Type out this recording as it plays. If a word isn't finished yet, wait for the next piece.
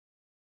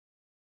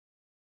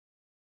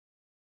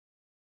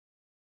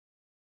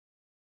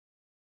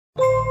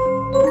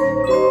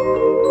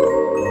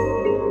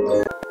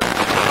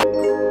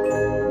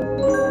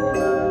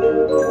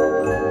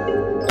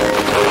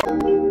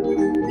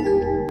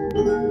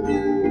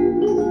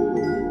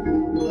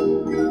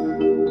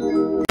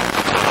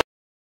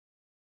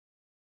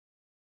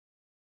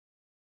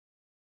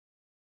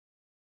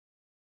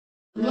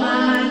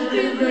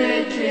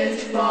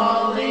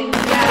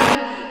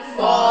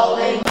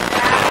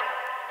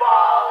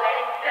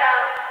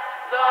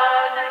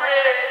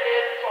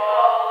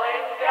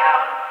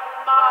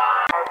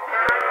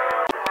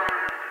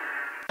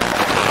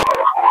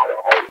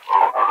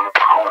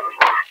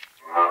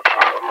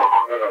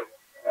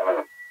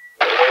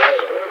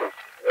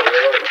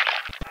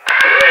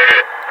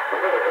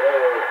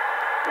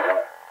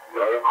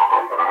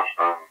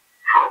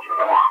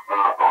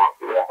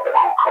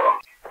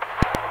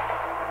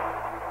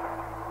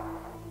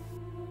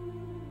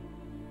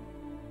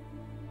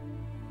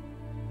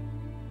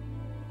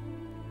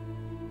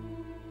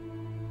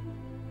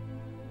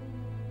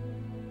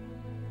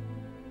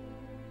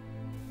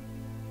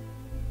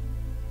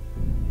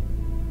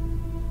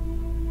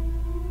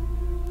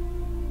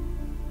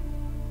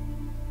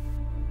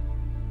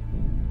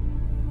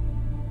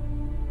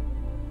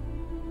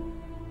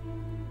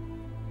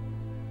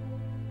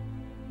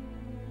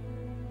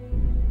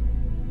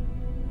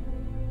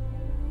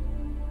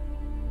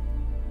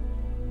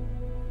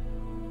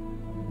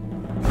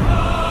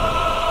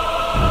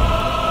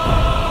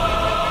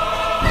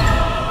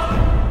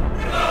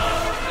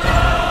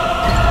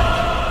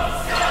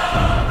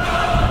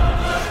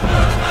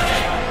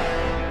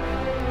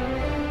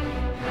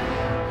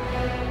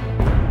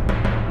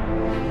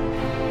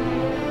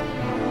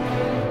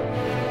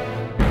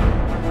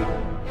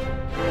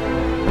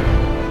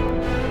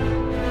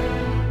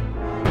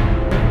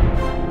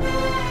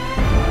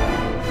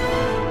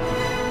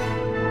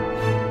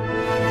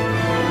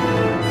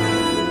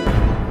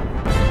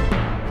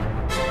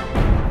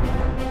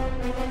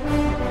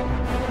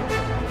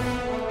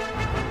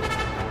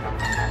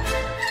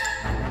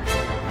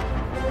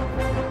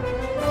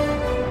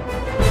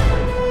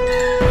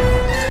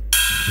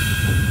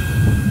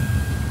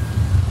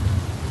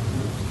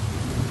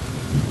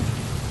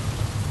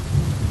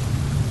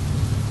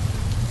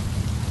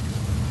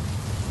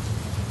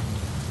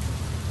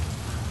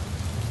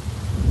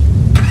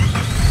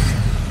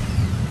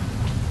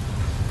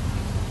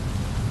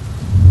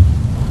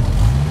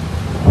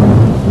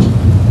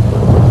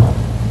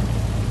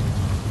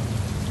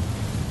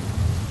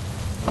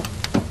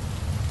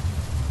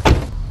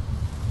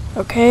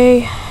Okay,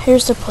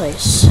 here's the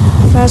place.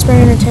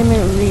 Fazbear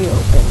Entertainment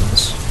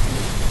reopens.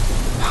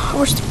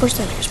 Where's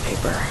that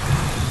newspaper?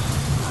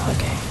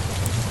 Okay.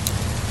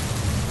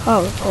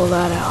 Oh, we'll pull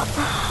that out.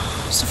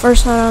 It's the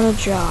first night on the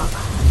job.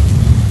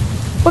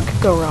 What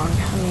could go wrong?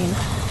 I mean,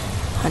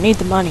 I need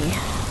the money.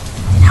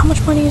 And how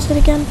much money is it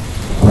again?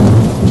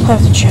 I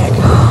have to check.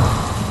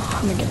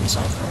 Let me get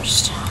inside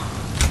first.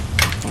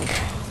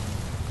 Okay.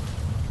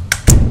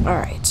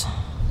 Alright.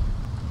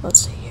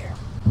 Let's see here.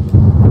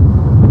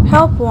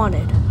 Help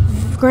wanted.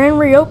 Grand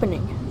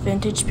reopening.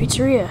 Vintage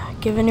Pizzeria.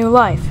 Give a new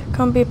life.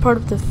 Come be a part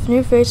of the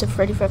new face of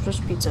Freddy Fazbear's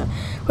Pizza.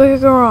 What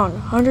could go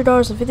wrong?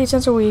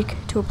 $100.50 a week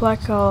to a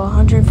plaque call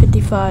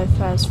 155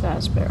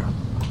 Fazbear.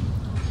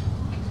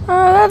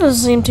 That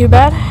doesn't seem too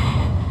bad.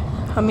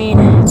 I mean,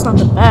 it's not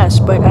the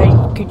best, but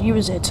I could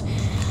use it.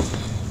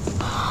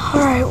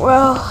 Alright,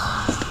 well...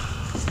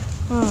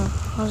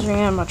 those are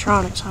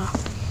animatronics, huh?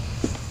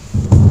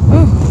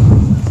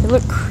 They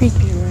look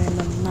creepier in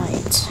the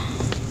night.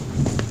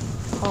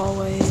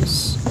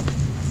 Hallways.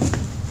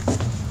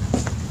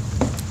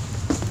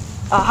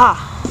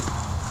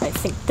 Aha! I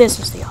think this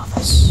is the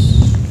office.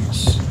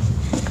 Yes.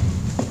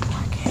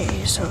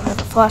 Okay, so I have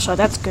a flashlight,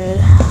 that's good.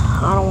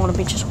 I don't want to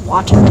be just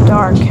watching in the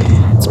dark.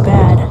 It's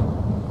bad.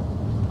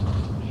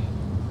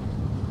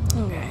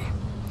 Okay.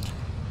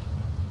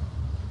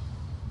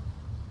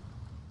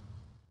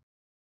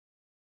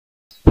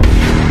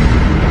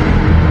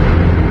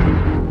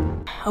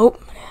 Oh,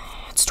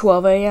 it's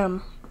 12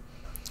 a.m.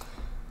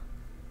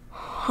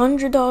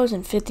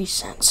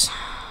 $100.50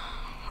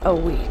 a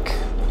week.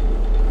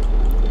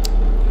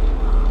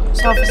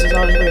 This office is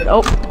always weird.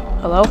 Oh,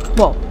 hello?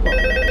 Whoa.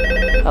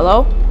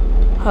 Hello?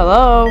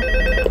 Hello?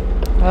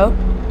 Hello?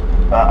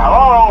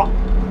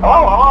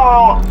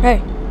 Hello?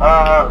 Hey.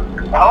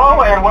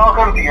 Hello and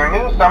welcome to your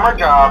new summer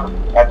job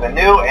at the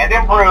new and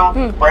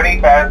improved Freddy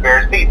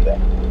Fazbear's Pizza.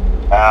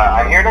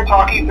 I'm here to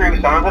talk you through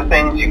some of the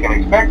things you can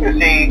expect to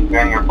see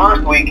during your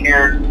first week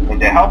here and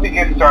to help you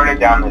get started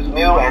down this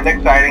new and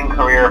exciting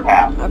career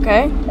path.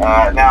 Okay.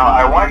 Now,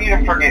 I want you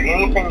to forget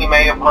anything you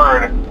may have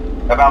heard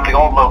about the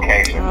old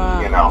location,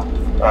 you know.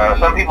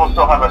 Some people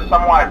still have a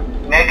somewhat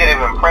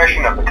negative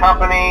impression of the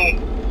company.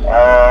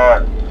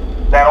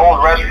 That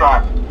old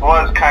restaurant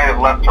was kind of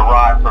left to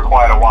rot for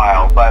quite a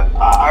while, but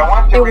I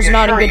want to It was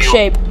not in good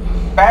shape.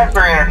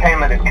 Fazbear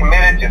Entertainment is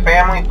committed to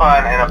family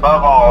fun and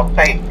above all,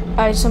 safety.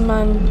 They've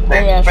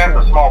spent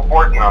a small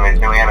fortune on these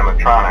new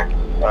animatronics.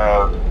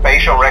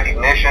 Facial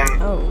recognition,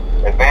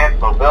 advanced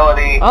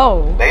mobility.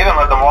 They even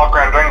let them walk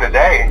around during the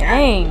day.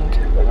 Dang.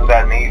 Isn't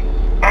that neat?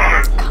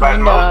 But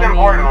most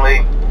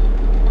importantly,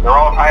 they're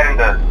all tied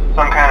into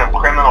some kind of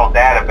criminal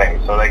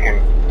database so they can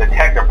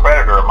detect a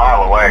predator a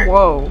mile away.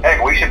 Whoa.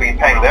 Heck, we should be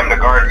paying them to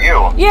guard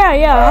you. Yeah,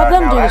 have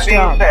them do this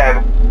job.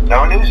 That being said,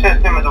 no new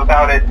system is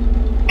without its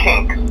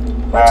kinks.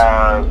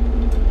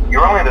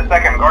 You're only the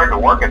second guard to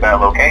work at that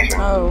location.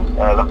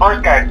 The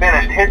first guy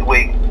finished his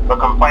week but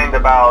complained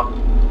about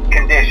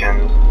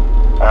conditions.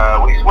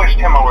 We switched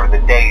him over to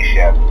the day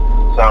shift.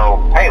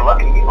 So, hey,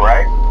 lucky you,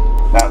 right?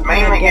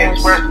 Mainly he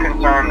expressed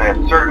concern that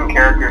certain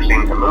characters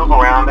seem to move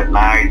around at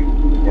night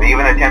and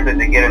even attempted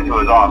to get into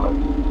his office.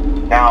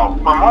 Now,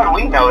 from what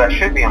we know, that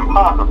should be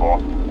impossible.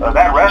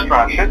 That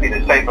restaurant should be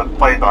the safest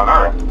place on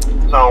Earth.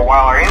 So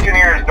while our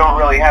engineers don't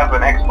really have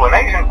an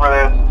explanation for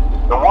this,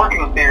 the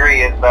working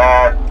theory is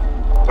that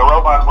the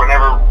robots were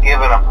never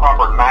given a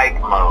proper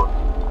night mode.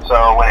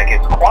 So when it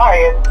gets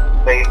quiet,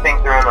 they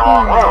think they're in the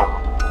wrong room.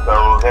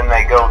 So then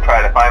they go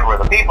try to find where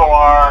the people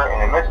are,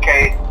 and in this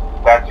case,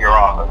 that's your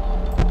office.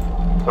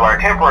 So our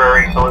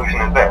temporary solution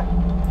is this.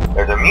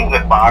 There's a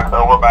music box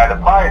over by the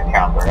prize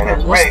counter, and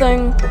it's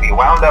rigged to be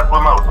wound up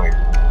remotely.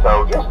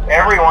 So just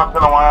every once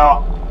in a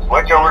while,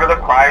 switch over to the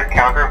prize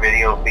counter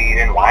video feed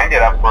and wind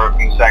it up for a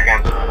few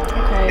seconds.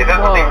 Okay, it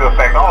doesn't seem to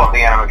affect all of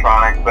the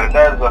animatronics, but it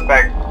does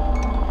affect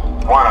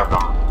one of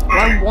them.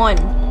 One.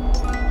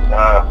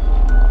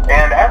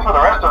 And as for the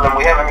rest of them,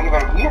 we have an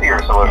even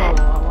easier solution.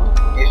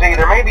 You see,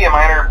 there may be a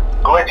minor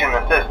glitch in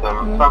the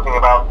system, something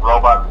about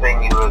robots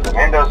seeing you as an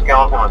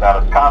endoskeleton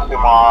without his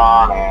costume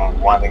on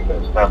and wanting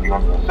to stuff you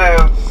into a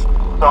suit.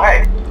 So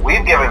hey,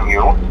 we've given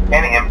you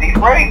an empty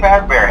Freddy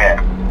Fazbear head.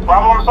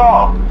 Problem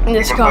solved.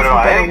 You can put it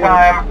on any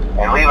time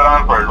and leave it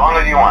on for as long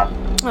as you want.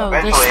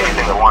 Eventually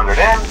anything that wandered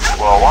in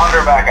will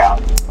wander back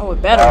out. Oh,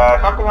 it better.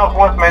 Something else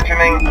worth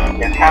mentioning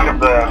is kind of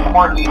the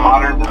quirky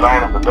modern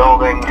design of the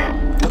building.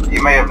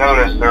 You may have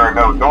noticed there are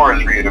no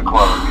doors for you to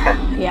close.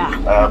 Yeah.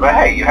 But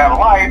hey, you have a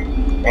light,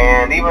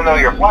 and even though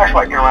your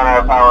flashlight can run out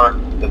of power,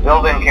 the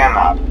building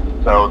cannot.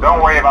 So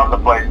don't worry about the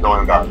place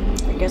going dark.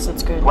 I guess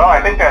that's good. Well,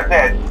 I think that's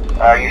it.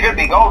 You should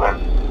be golden.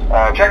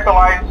 Check the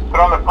lights, put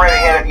on the Freddy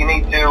head if you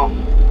need to.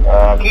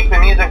 Keep the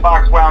music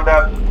box wound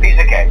up. Piece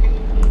of cake.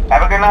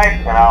 Have a good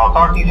night, and I'll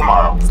talk to you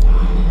tomorrow.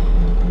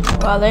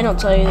 Wow, they don't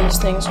tell you these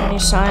things when you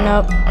sign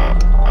up.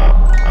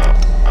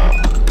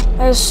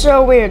 That is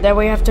so weird that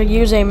we have to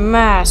use a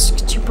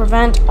mask to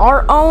prevent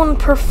our own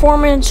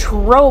performance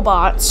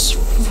robots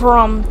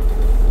from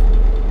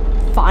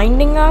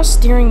finding us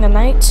during the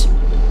night.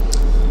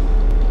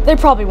 They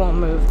probably won't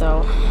move,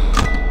 though.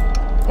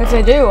 If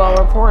they do, I'll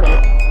report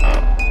it.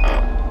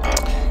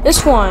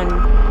 This one,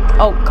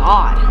 oh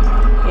god.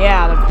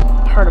 Yeah,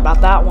 I've heard about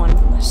that one.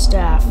 The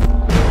staff.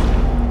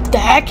 The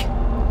heck?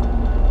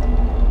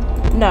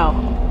 No.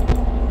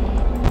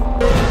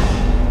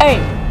 Hey!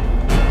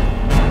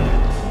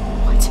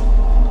 What?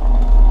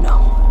 No.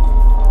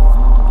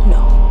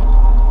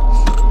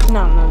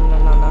 No.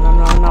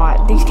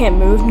 These can't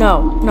move.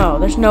 No,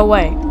 there's no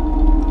way.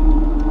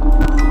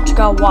 Just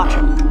gotta watch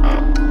them.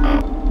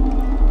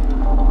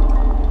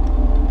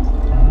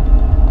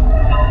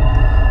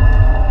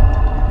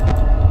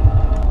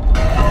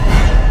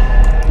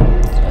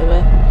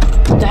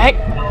 What the heck?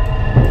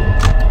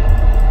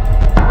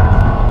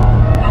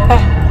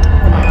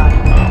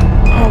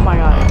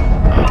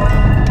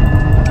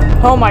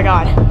 Oh my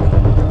god.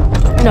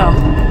 No.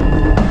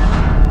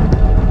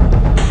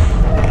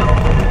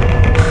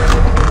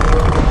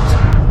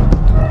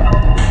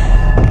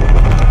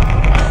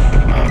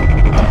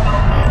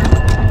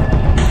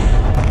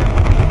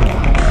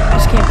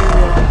 This can't be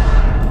real.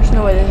 There's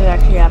no way this is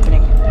actually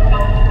happening.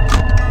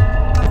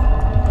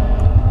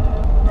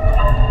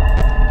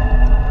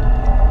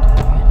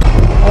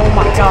 Oh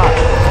my god.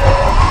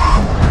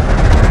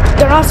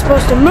 They're not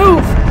supposed to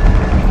move!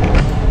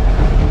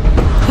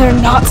 They're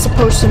not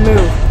supposed to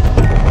move.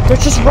 They're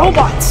just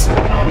robots.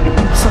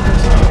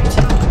 Something's not right.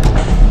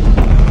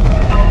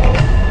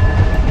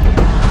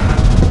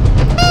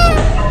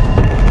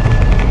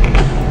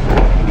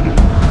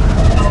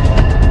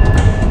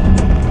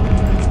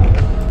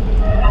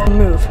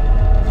 Move.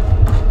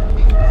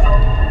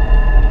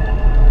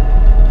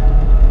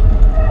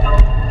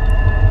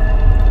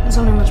 There's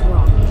only what's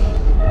wrong.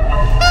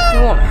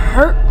 It won't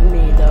hurt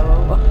me though.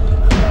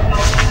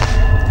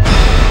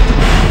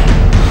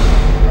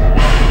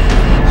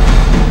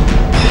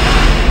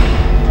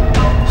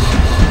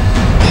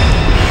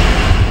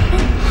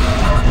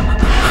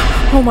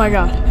 Oh my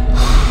god.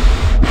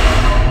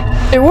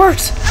 It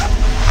worked!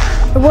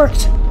 It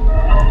worked.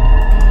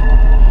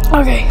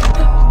 Okay.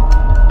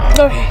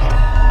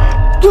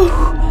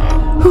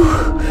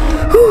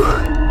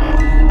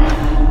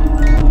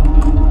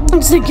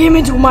 This thing came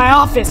into my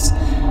office.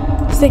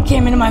 This thing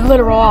came into my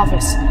literal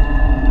office.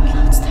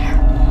 No, it's there.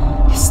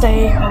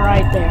 Stay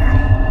right there.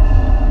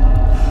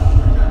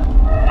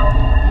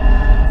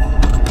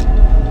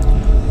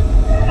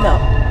 No.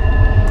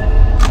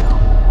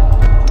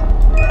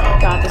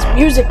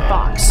 Music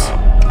box. Is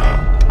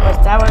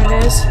that what it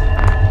is?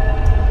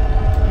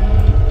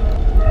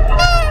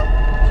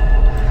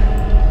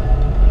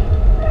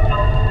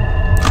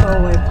 Go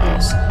away,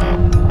 please.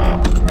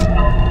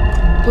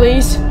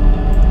 Please?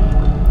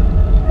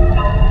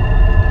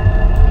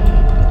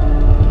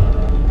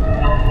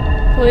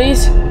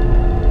 Please?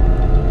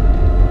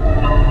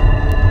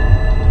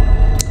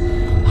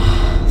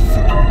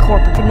 Freaking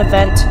corporate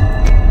event.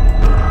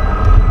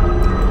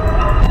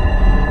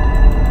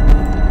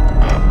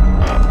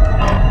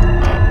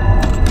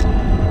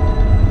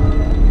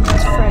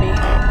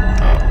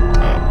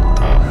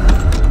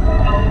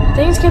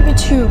 can't be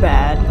too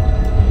bad.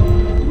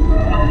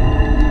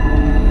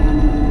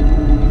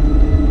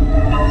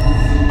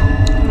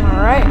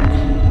 Alright.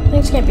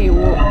 Things can't be too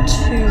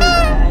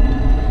bad.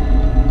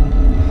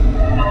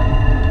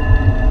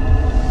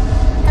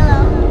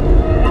 Hello.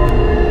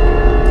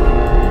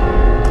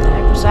 What the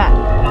heck was that?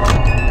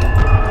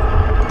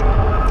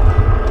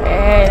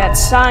 Hey, that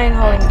sign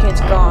holding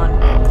kid's gone.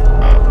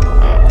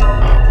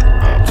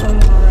 So,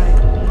 alright.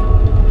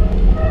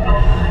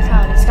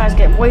 God, these guys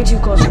get way too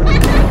close to me.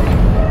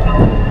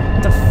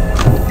 What the f?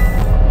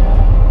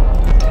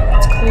 Okay,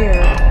 that's clear.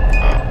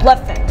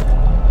 Left thing.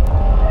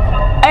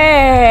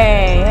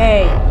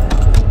 Hey!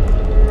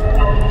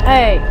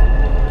 Hey!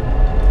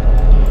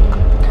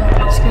 God,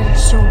 these guys are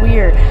so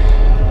weird.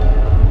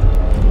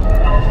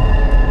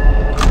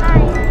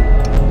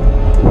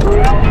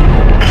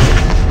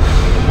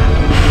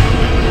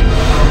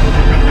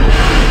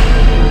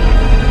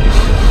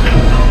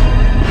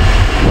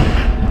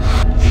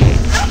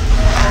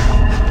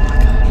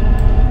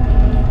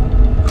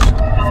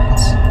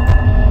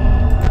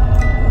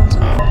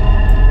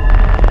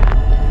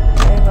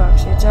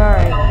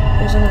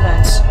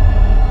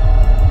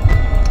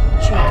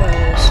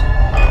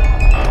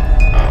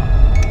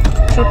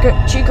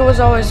 Chica was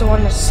always the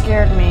one that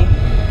scared me.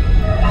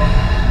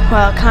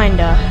 Well,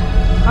 kinda.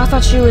 I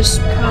thought she was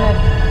kinda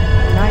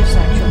nice,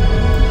 actually.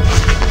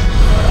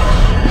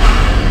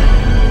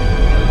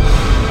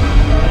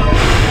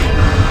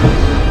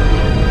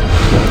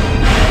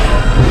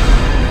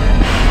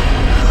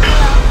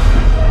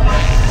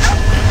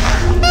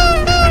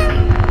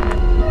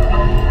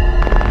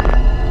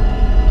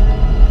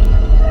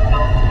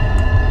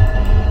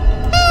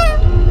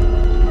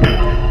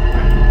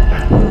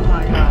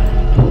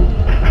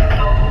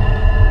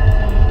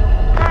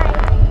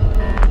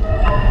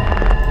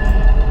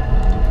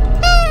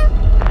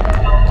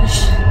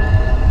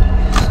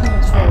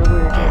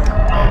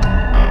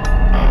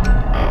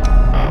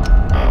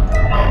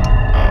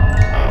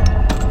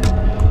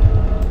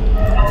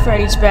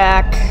 Freddy's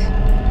back.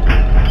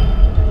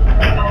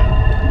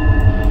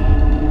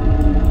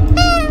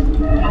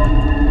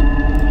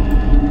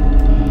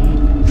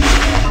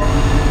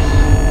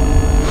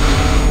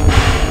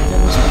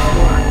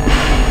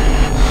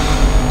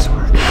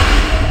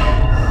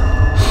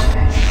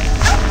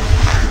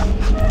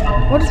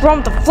 What is wrong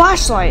with the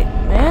flashlight,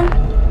 man?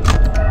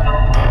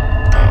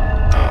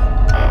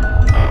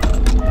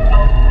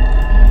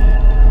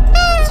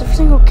 Is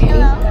everything okay?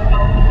 Hello.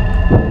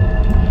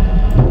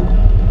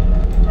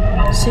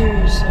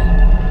 Seriously.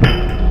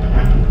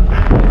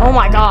 Oh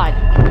my god.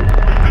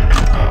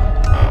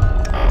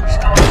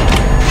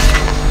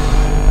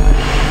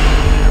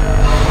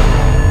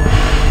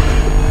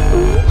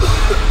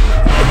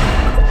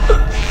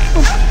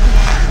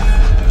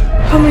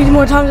 How many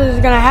more times is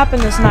it gonna happen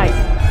this night?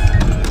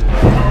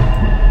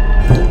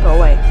 Go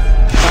away.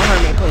 Don't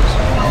hurt me, please.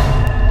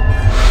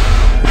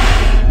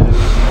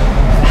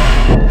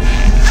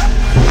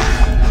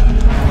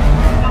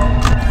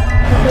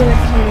 Hopefully that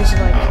kid is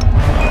like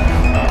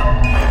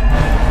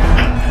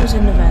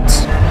in events.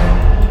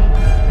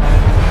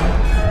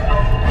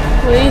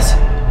 Please.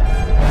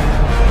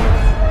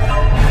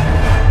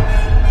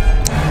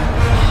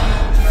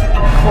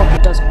 Freaking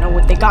corporate doesn't know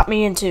what they got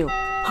me into.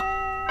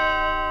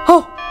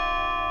 Oh!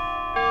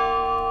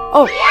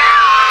 Oh!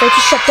 They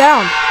just shut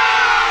down.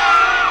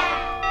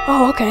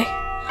 Oh, okay.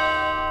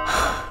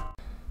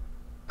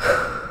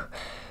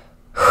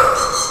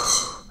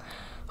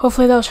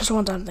 Hopefully that was just a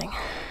one-time thing.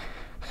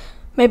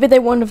 Maybe they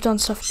wouldn't have done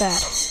stuff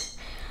bad.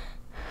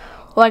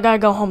 Well, I gotta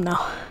go home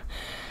now.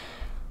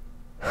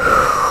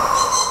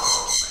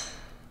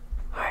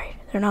 Alright,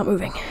 they're not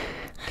moving.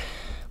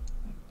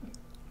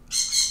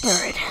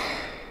 Alright.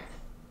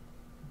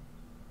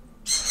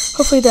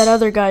 Hopefully that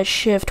other guy's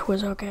shift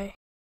was okay.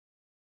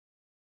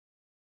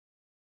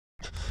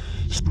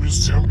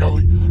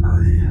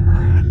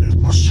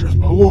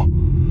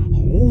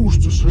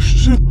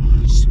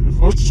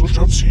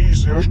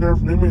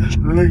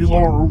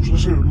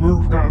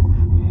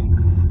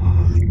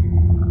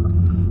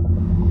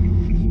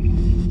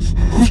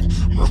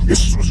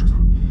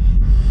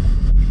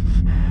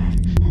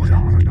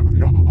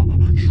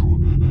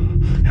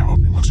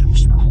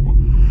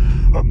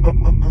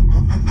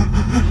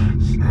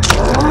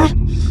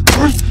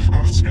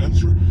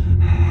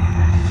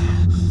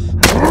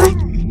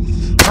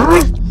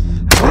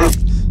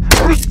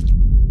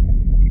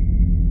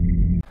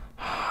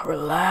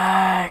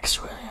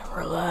 Relax, William,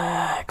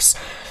 relax.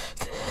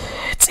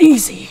 It's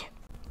easy.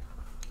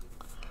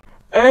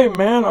 Hey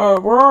man,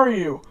 where are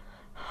you?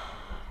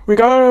 We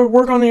gotta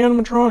work on the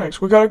animatronics.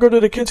 We gotta go to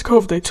the Kids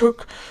Cove. They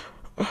took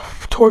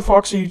Toy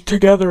Foxy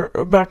together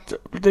back.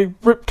 They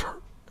ripped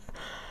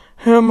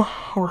him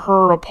or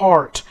her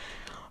apart.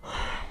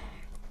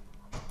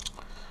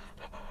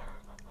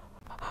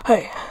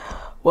 Hey,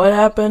 what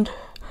happened?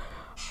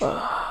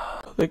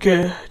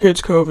 The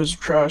Kids Cove is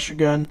trash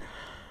again.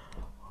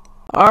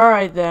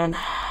 Alright then,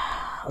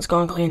 let's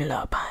go and clean it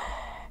up.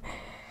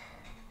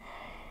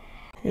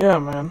 Yeah,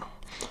 man.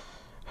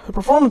 The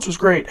performance was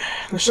great.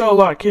 There's still a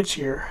lot of kids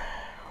here.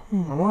 I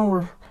wonder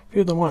where a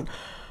few of them went.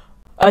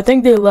 I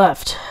think they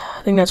left.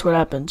 I think that's what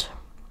happened.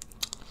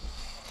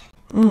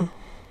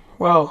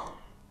 Well,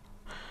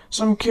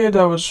 some kid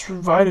that was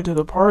invited to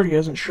the party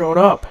hasn't shown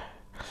up.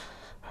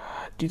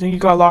 Do you think he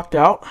got locked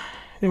out?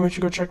 Think we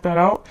should go check that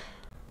out?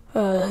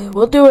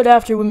 We'll do it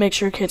after we make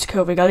sure Kids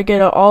Cove. We gotta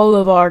get all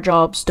of our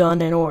jobs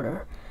done in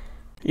order.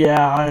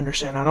 Yeah, I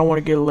understand. I don't want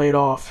to get laid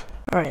off.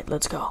 Alright,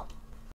 let's go.